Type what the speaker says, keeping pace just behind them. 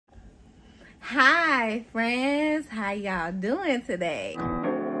Hi friends, how y'all doing today?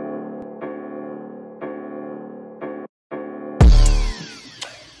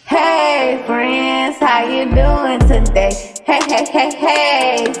 Hey friends, how you doing today?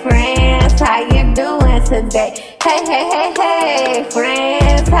 Hey friends, how you doing today? Hey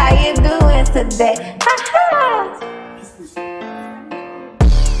friends, how you doing today? Ha ha!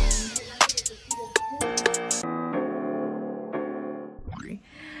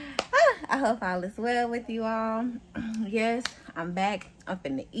 I hope all is well with you all. Yes, I'm back. I'm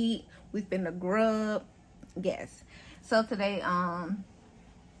finna eat. We finna grub. Yes. So today, I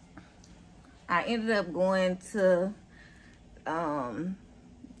ended up going to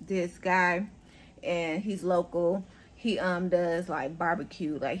this guy, and he's local. He does like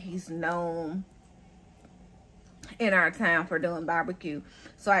barbecue. Like, he's known in our town for doing barbecue.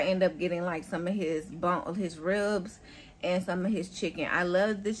 So I end up getting like some of his ribs and some of his chicken. I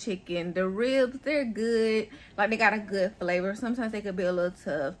love the chicken. The ribs, they're good. Like, they got a good flavor. Sometimes they could be a little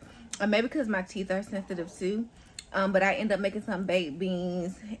tough. Maybe because my teeth are sensitive too. But I end up making some baked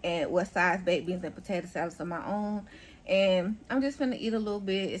beans and size baked beans and potato salads of my own. And I'm just gonna eat a little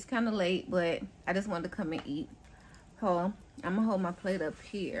bit. It's kind of late, but I just wanted to come and eat. So I'm gonna hold my plate up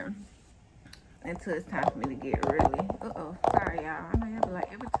here until it's time for me to get really. Sorry y'all. I know y'all be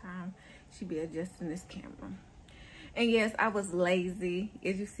like, every time she be adjusting this camera. And yes, I was lazy.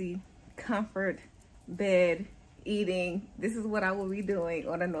 As you see, comfort, bed, eating. This is what I will be doing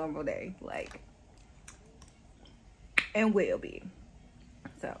on a normal day, like, and will be.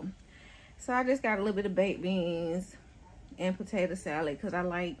 So I just got a little bit of baked beans and potato salad because I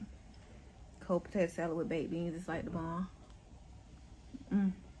like cold potato salad with baked beans. It's like the bomb.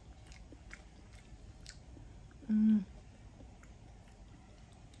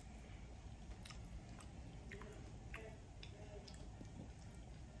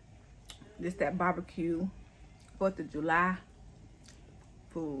 Just that barbecue 4th of July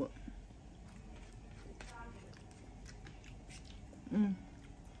food. That's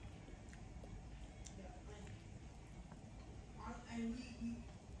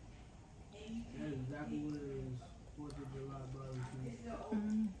exactly what it is. 4th of July barbecue.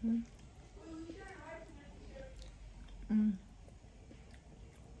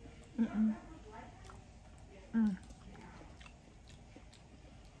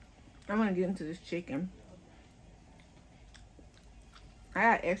 I'm gonna get into this chicken. I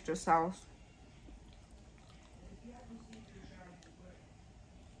got extra sauce.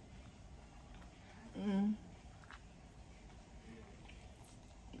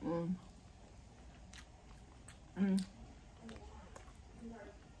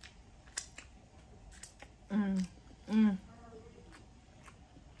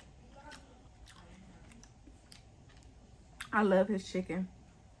 I love his chicken.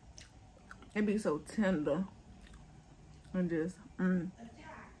 It be so tender and just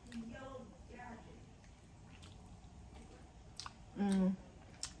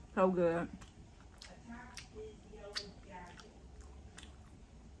so good.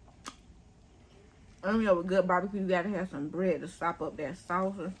 I know with good barbecue, you gotta have some bread to sop up that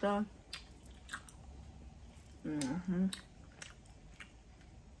sauce and stuff.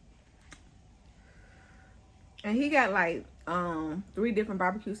 And he got like 3 different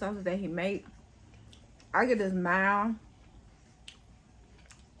barbecue sauces that he make. I get this mild.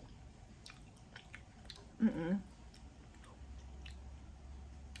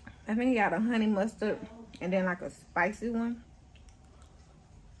 I think he got a honey mustard and then like a spicy one.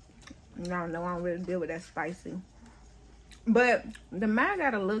 Y'all know I don't really deal with that spicy. But the mild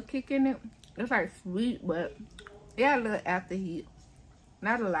got a little kick in it. It's like sweet, but it got a little after heat.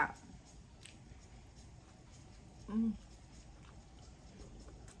 Not a lot.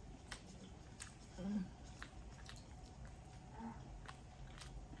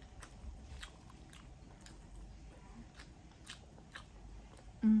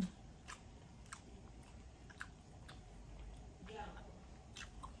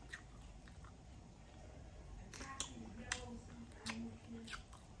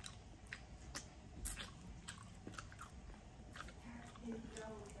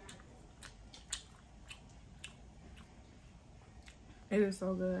 It is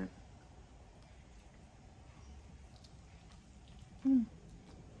so good.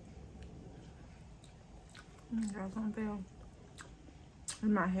 Got something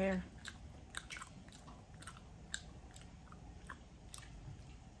in my hair.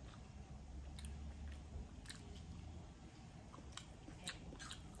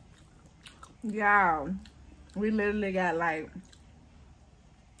 Y'all, we literally got like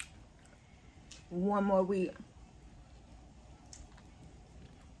 1 more week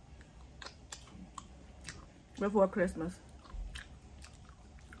before Christmas.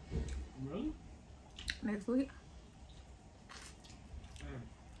 Really? Next week.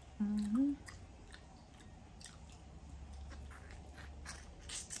 Damn.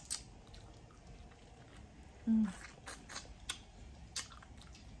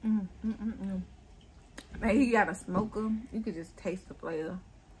 Man, he got a smoker. You could just taste the flavor.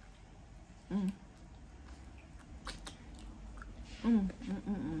 This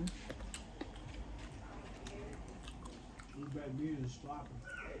back beer is sloppy.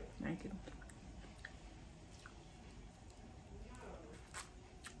 Thank you.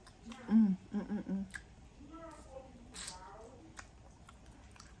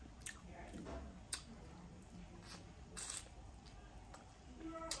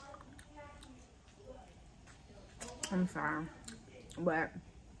 I'm sorry, but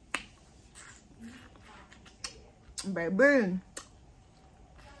baby,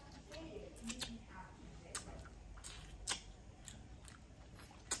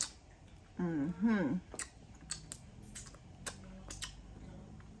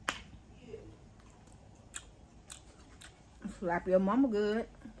 slap your mama good.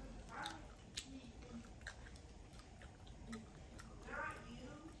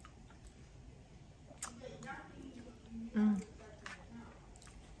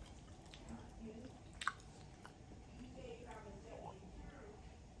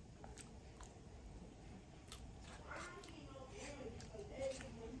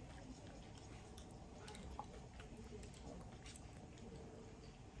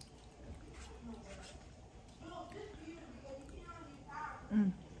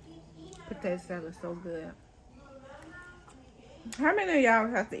 Potato salad is so good. How many of y'all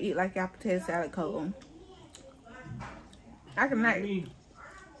have to eat like y'all potato salad cold? I can like it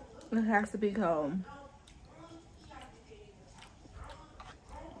has to be cold.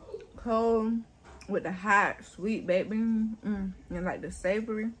 Cold with the hot, sweet baby. And like the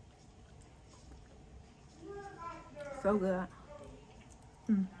savory. So good.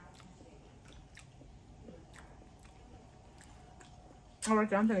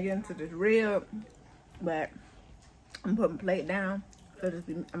 Alright, I'm gonna get into this rib, but I'm putting the plate down. So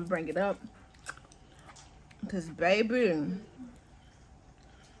I'm gonna bring it up. Cause baby, and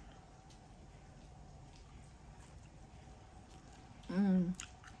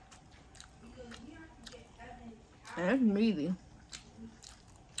it's meaty.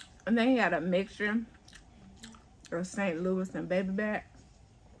 And then he got a mixture of St. Louis and baby back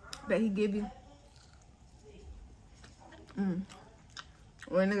that he give you.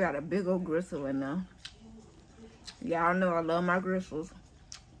 When they got a big old gristle in there. Y'all know I love my gristles.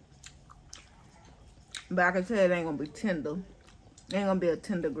 But I can tell it ain't gonna be tender. It ain't gonna be a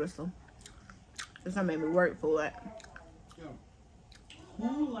tender gristle. It's gonna make me work for it. Yo,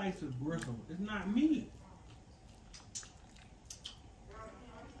 who likes a gristle? It's not me.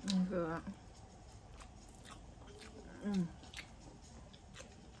 Good.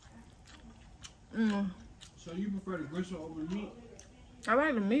 So you prefer the gristle over meat? I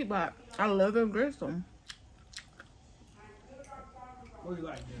like the meat, but I love the gristle. What do you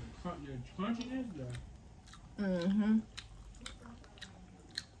like? The crunchiness?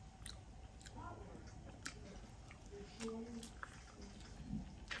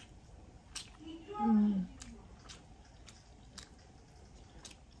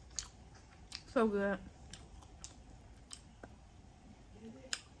 So good.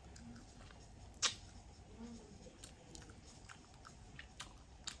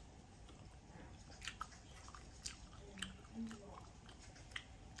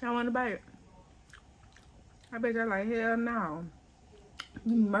 I want to bite it. I bet they're like, hell no.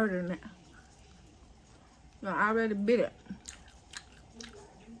 You murdering it. No, I already bit it.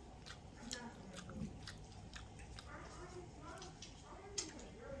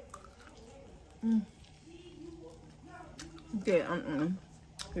 Yeah,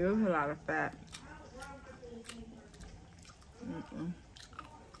 There's a lot of fat.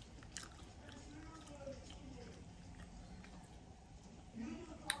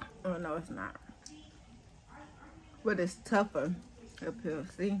 Oh, no, it's not. But it's tougher up here,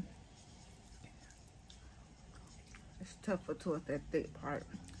 see? It's tougher towards that thick part.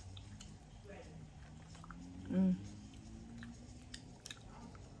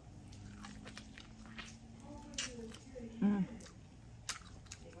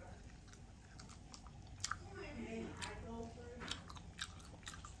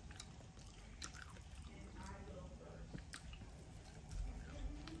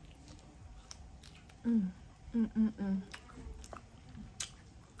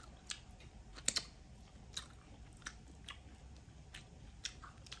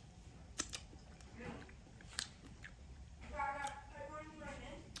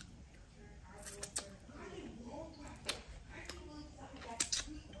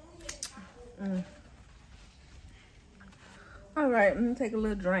 right, I'm gonna take a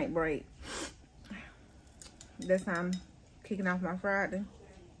little drink break. This time, kicking off my Friday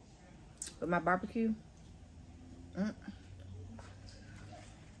with my barbecue.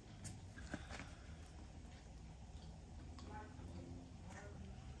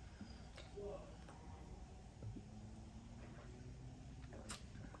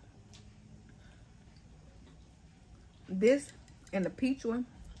 This and the peach one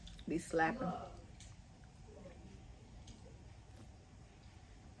be slapping.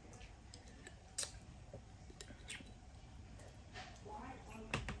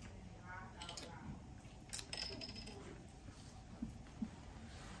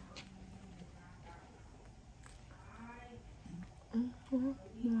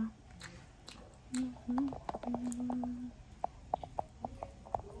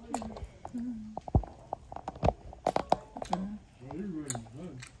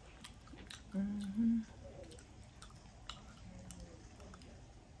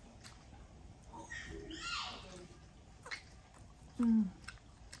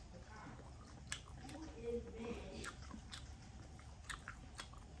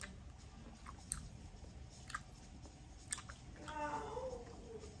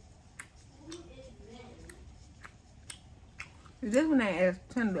 This one ain't as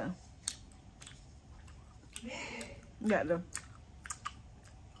tender. Got the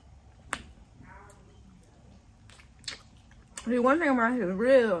one thing about his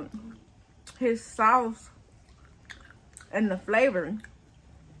rib, his sauce and the flavor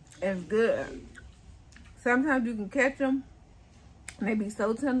is good. Sometimes you can catch them and they be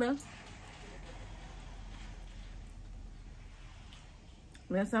so tender.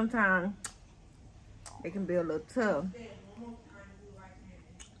 Then sometimes they can be a little tough.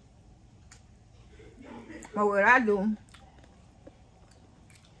 But what I do,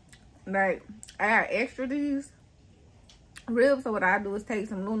 like, I got extra these ribs. So what I do is take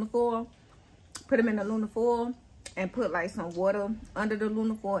some aluminum foil, put them in the aluminum foil, and put like some water under the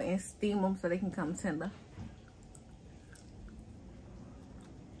aluminum foil and steam them so they can come tender.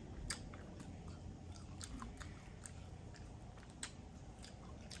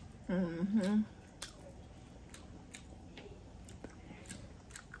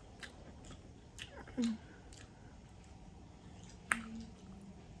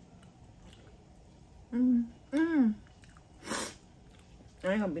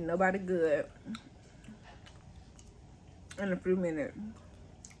 Ain't gonna be nobody good in a few minutes.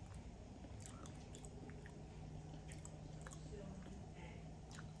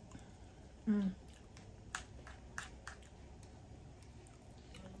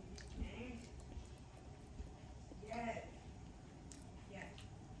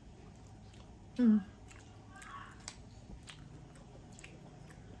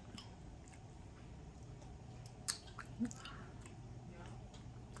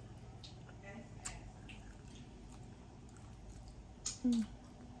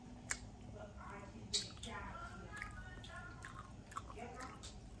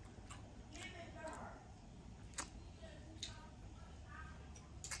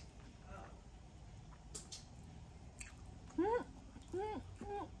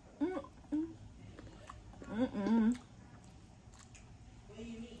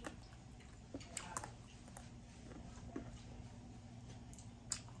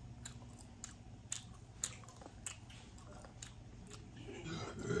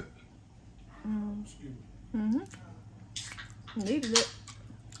 Needed it.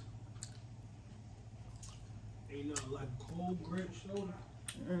 Ain't nothing like cold grape soda.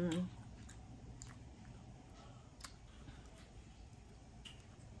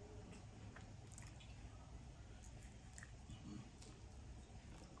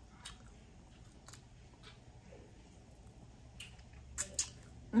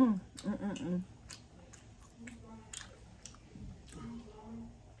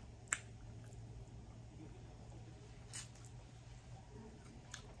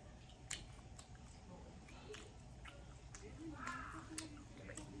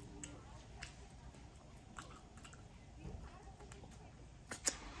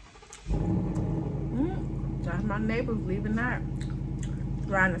 My neighbors leaving out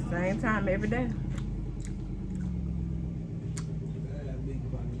around the same time every day.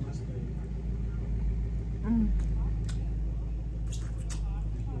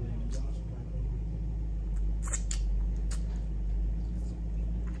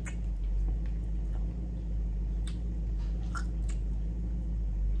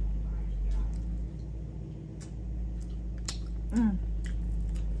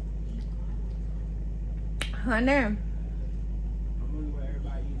 Honey, I wonder what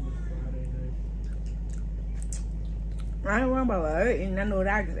everybody eating this Friday night. I don't worry about what I ate, and I know what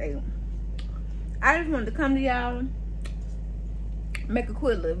I just ate. I just wanted to come to y'all, make a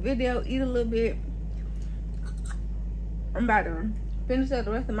quick little video, eat a little bit. I'm about to finish up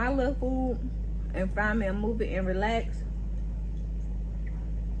the rest of my little food and find me a movie and relax.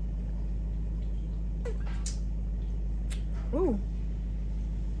 Ooh.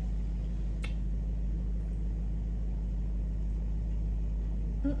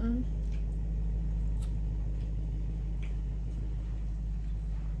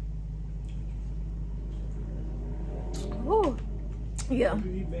 Ooh. Yeah. If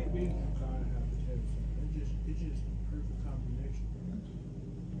you eat baked beans, you gotta have potato salad. It's just the perfect combination.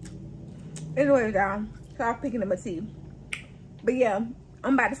 Anyway, y'all, so I'm picking up my tea. But yeah,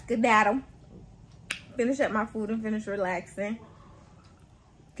 I'm about to skedaddle. Finish up my food and finish relaxing.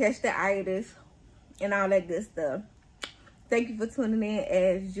 Catch the itis and all that good stuff. Thank you for tuning in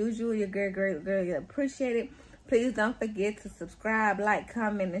as usual. Your girl, you appreciate it. Please don't forget to subscribe, like,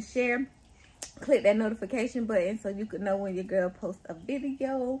 comment, and share. Click that notification button so you can know when your girl posts a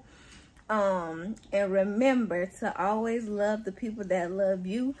video. And remember to always love the people that love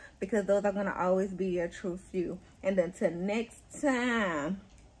you, because those are going to always be your true few. And until next time,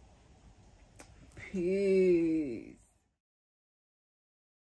 peace.